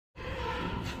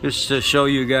Just to show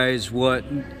you guys what,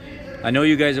 I know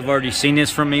you guys have already seen this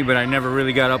from me, but I never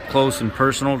really got up close and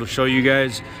personal to show you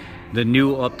guys the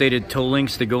new updated toe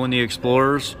links that go in the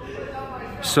Explorers.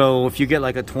 So if you get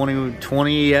like a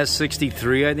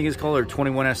 20S63, I think it's called, or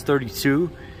 21S32,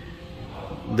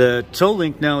 the toe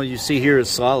link now you see here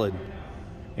is solid.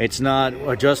 It's not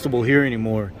adjustable here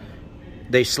anymore.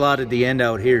 They slotted the end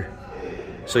out here.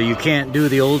 So you can't do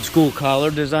the old school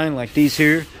collar design like these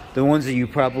here, the ones that you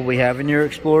probably have in your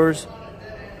Explorers.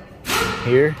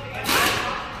 Here.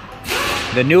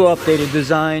 The new updated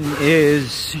design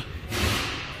is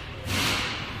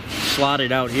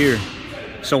slotted out here.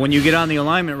 So when you get on the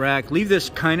alignment rack, leave this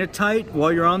kind of tight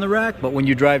while you're on the rack, but when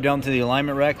you drive down to the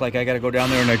alignment rack, like I got to go down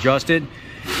there and adjust it,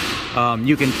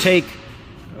 you can take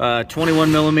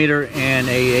 21 millimeter and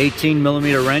a 18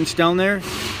 millimeter wrench down there,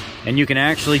 and you can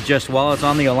actually just, while it's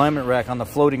on the alignment rack on the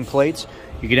floating plates,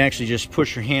 you can actually just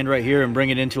push your hand right here and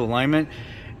bring it into alignment.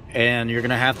 And you're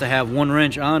gonna have to have one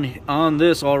wrench on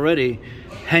this already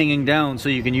hanging down, so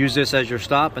you can use this as your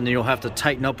stop, and then you'll have to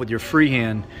tighten up with your free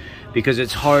hand because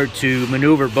it's hard to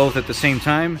maneuver both at the same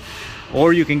time.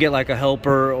 Or you can get like a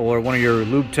helper or one of your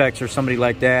lube techs or somebody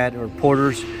like that, or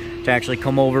porters, to actually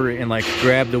come over and like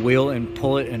grab the wheel and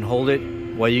pull it and hold it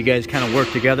while you guys kind of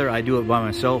work together. I do it by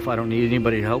myself. I don't need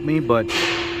anybody to help me, but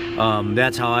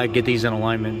that's how I get these in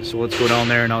alignment. So let's go down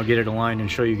there and I'll get it aligned and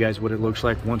show you guys what it looks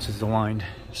like once it's aligned.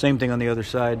 Same thing on the other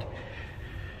side.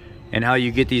 And how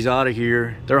you get these out of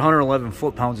here. They're 111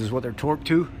 foot-pounds is what they're torqued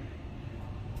to.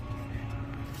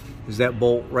 Is that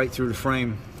bolt right through the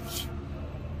frame.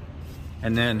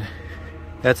 And then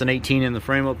that's an 18 in the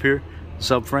frame up here,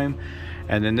 subframe.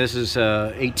 And then this is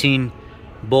 18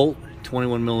 bolt,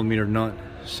 21 millimeter nut.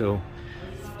 So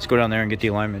let's go down there and get the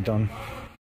alignment done.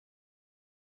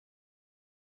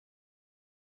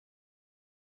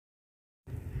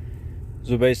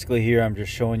 So basically here I'm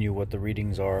just showing you what the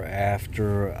readings are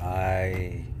after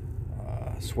I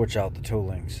switch out the toe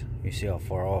links. You see how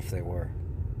far off they were.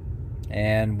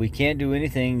 And we can't do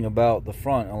anything about the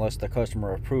front unless the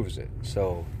customer approves it.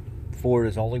 So Ford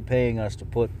is only paying us to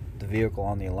put the vehicle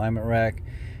on the alignment rack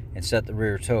and set the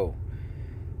rear toe.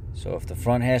 So if the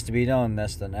front has to be done,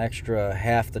 that's an extra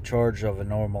half the charge of a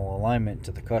normal alignment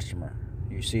to the customer.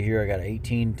 You see here I got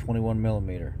 18 21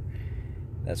 millimeter.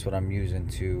 That's what I'm using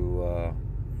to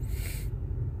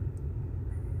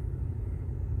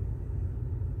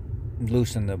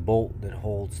loosen the bolt that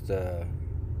holds the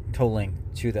toe link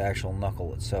to the actual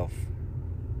knuckle itself.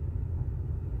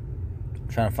 I'm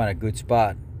trying to find a good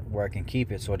spot where I can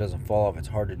keep it so it doesn't fall off. It's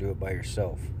hard to do it by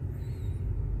yourself.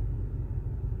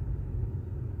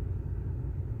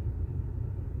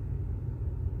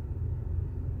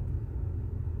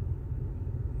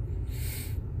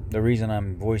 The reason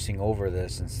I'm voicing over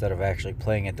this instead of actually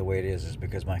playing it the way it is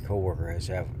because my coworker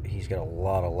he's got a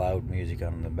lot of loud music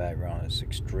on in the background. It's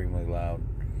extremely loud.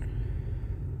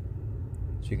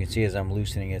 So you can see as I'm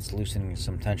loosening, it's loosening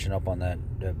some tension up on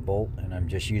that bolt, and I'm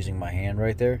just using my hand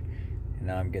right there, and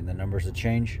now I'm getting the numbers to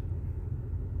change.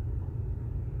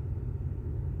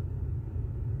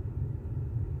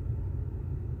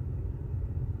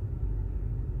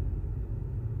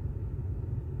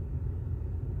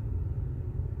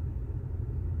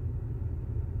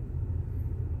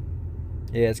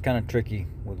 Yeah, it's kind of tricky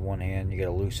with one hand. You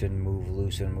gotta loosen, move,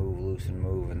 loosen, move, loosen,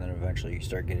 move, and then eventually you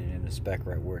start getting into spec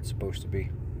right where it's supposed to be.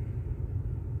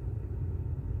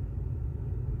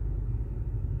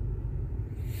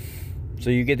 So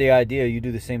you get the idea. You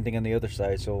do the same thing on the other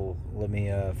side. So let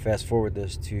me fast forward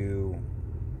this to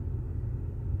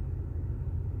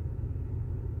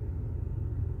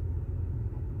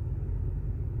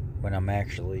when I'm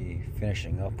actually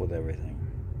finishing up with everything.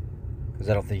 Because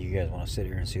I don't think you guys want to sit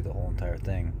here and see the whole entire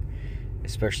thing,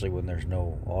 especially when there's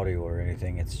no audio or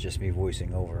anything. It's just me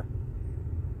voicing over.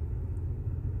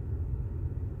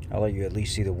 I'll let you at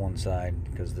least see the one side,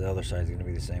 because the other side is going to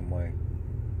be the same way.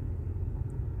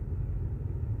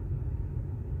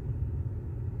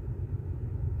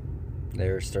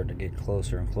 There, it's starting to get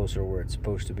closer and closer where it's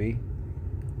supposed to be,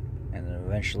 and then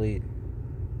eventually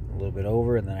a little bit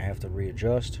over, and then I have to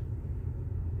readjust.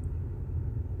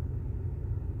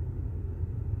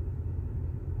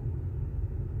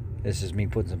 This is me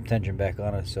putting some tension back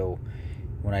on it, so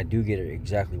when I do get it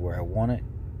exactly where I want it,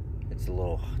 it's a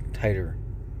little tighter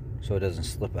so it doesn't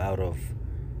slip out of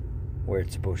where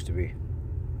it's supposed to be.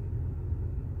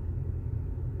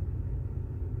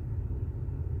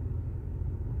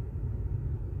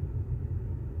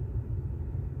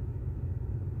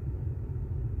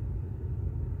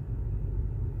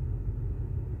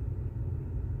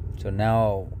 So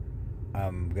now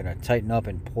I'm gonna tighten up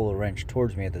and pull the wrench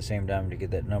towards me at the same time to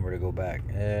get that number to go back.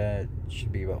 It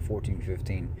should be about 14,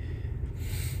 15.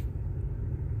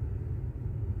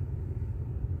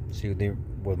 See,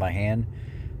 with my hand,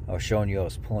 I was showing you I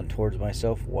was pulling towards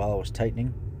myself while I was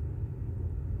tightening.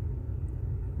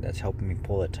 That's helping me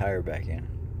pull that tire back in.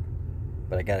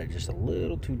 But I got it just a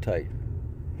little too tight.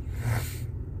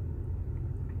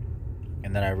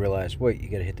 And then I realized, wait, you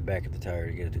gotta hit the back of the tire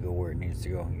to get it to go where it needs to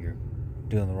go. You're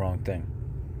doing the wrong thing.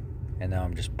 And now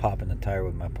I'm just popping the tire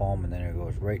with my palm, and then it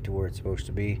goes right to where it's supposed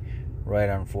to be, right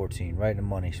on 14, right in the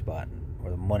money spot, or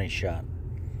the money shot.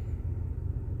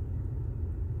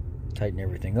 Tighten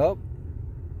everything up.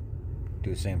 Do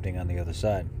the same thing on the other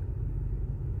side.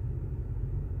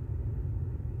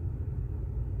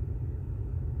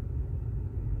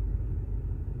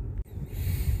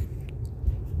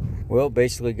 Well,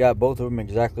 basically got both of them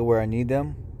exactly where I need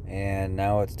them, and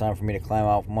now it's time for me to climb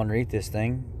out from underneath this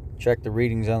thing, check the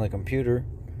readings on the computer.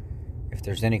 If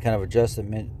there's any kind of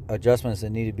adjustments that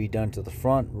need to be done to the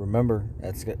front, remember,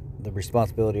 that's the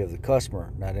responsibility of the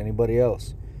customer, not anybody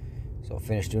else. So I'll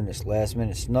finish doing this last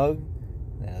minute snug,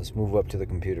 and let's move up to the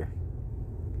computer.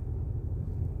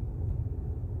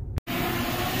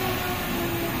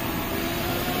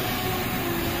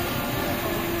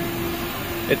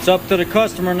 It's up to the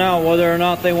customer now whether or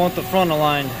not they want the front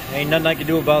aligned. Ain't nothing I can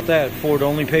do about that. Ford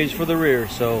only pays for the rear,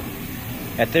 so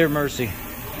at their mercy.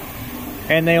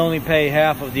 And they only pay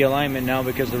half of the alignment now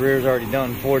because the rear is already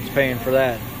done. Ford's paying for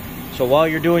that. So while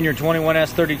you're doing your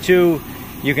 21S32,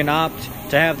 you can opt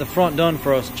to have the front done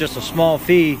for just a small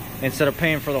fee instead of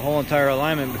paying for the whole entire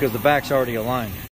alignment because the back's already aligned.